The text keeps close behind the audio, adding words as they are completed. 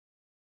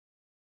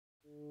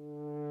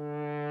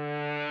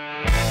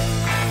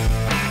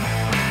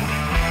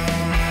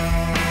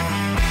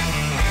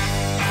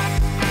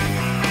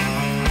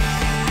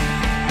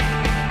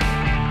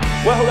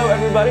Well, hello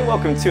everybody,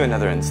 welcome to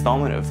another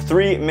installment of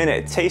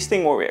 3-Minute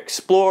Tasting, where we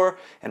explore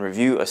and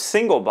review a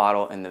single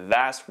bottle in the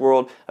vast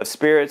world of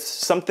spirits.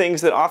 Some things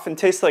that often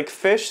taste like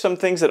fish, some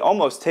things that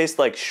almost taste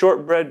like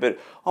shortbread, but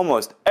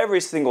almost every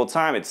single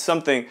time it's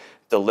something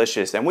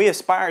delicious. And we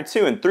aspire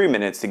to, in 3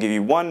 minutes, to give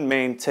you one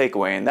main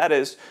takeaway, and that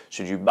is,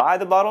 should you buy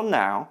the bottle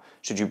now,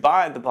 should you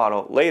buy the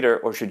bottle later,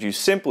 or should you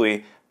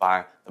simply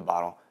buy the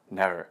bottle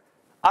never?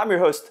 I'm your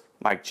host,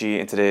 Mike G,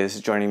 and today is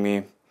joining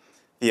me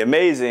the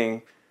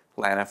amazing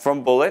Lana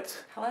from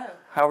Bullet. Hello.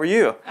 How are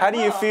you? How do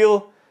you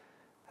feel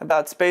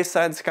about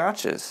Speyside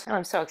scotches? Oh,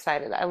 I'm so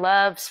excited. I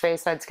love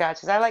Speyside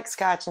scotches. I like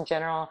scotch in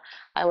general.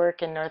 I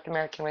work in North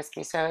American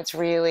whiskey, so it's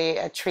really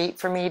a treat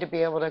for me to be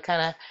able to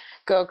kind of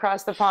go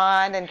across the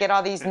pond and get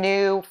all these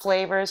new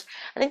flavors.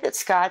 I think that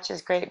scotch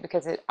is great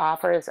because it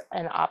offers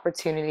an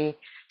opportunity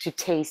to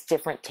taste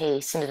different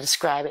tastes and to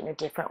describe it in a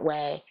different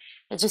way.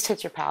 It just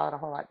hits your palate a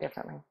whole lot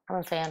differently. I'm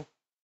a fan.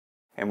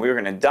 And we're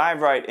going to dive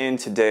right in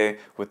today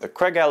with the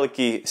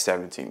Craigellachie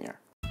 17-year.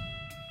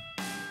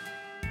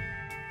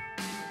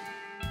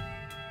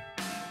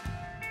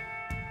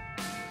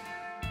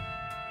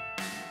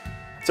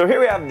 So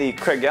here we have the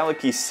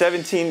Craigellachie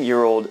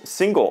 17-year-old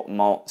single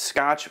malt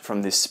scotch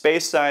from the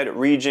Speyside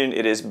region.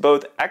 It is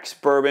both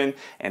ex-bourbon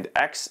and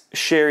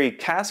ex-sherry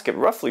cask at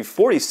roughly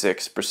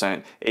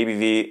 46%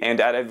 ABV and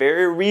at a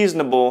very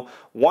reasonable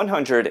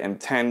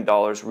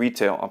 $110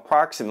 retail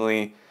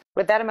approximately.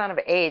 With that amount of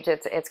age,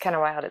 it's kind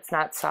of wild. It's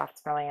not soft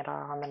smelling at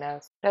all on the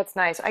nose. That's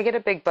nice. I get a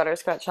big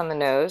butterscotch on the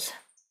nose.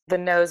 The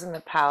nose and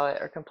the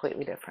palate are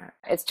completely different.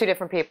 It's two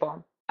different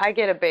people. I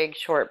get a big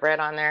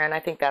shortbread on there, and I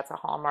think that's a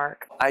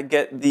hallmark. I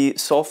get the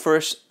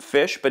sulfurous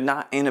fish, but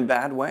not in a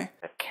bad way.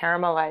 A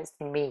caramelized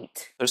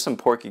meat. There's some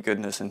porky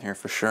goodness in here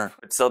for sure.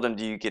 But seldom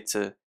do you get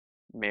to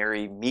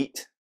marry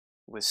meat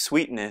with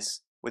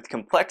sweetness, with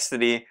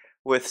complexity,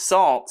 with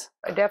salt.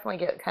 I definitely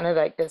get kind of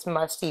like this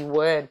musty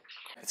wood.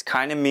 It's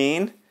kind of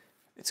mean.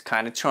 It's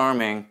kind of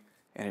charming,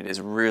 and it is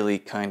really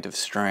kind of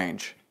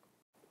strange.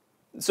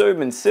 So we've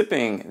been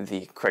sipping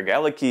the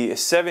Craigellachie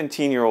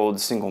 17-year-old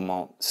single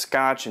malt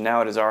scotch, and now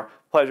it is our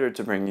pleasure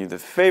to bring you the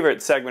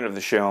favorite segment of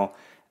the show,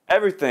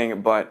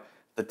 everything but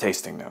the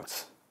tasting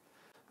notes.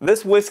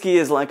 This whiskey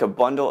is like a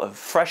bundle of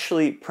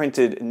freshly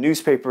printed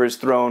newspapers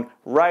thrown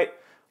right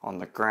on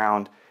the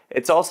ground.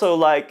 It's also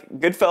like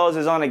Goodfellas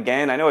is on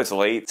again. I know it's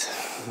late,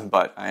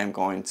 but I am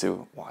going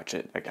to watch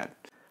it again.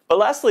 But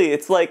lastly,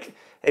 it's like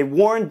a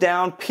worn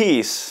down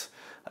piece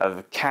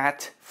of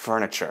cat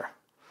furniture.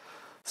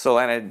 So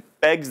then it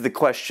begs the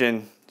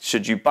question,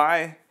 should you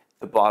buy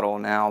the bottle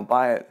now,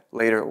 buy it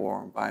later,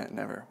 or buy it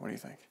never? What do you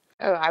think?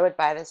 Oh, I would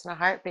buy this in a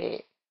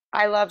heartbeat.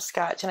 I love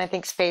scotch, and I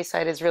think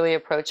Speyside is really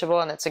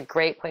approachable, and it's a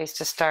great place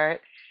to start.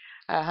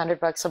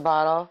 $100 a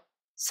bottle,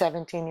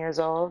 17 years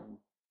old.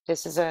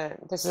 This is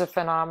a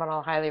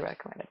phenomenal, highly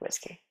recommended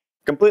whiskey.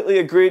 Completely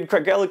agreed.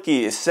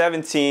 Craigellachie is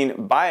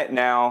 17. Buy it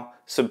now.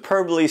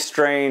 Superbly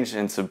strange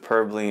and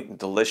superbly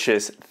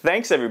delicious.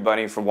 Thanks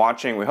everybody for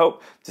watching. We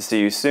hope to see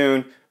you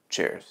soon.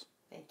 Cheers.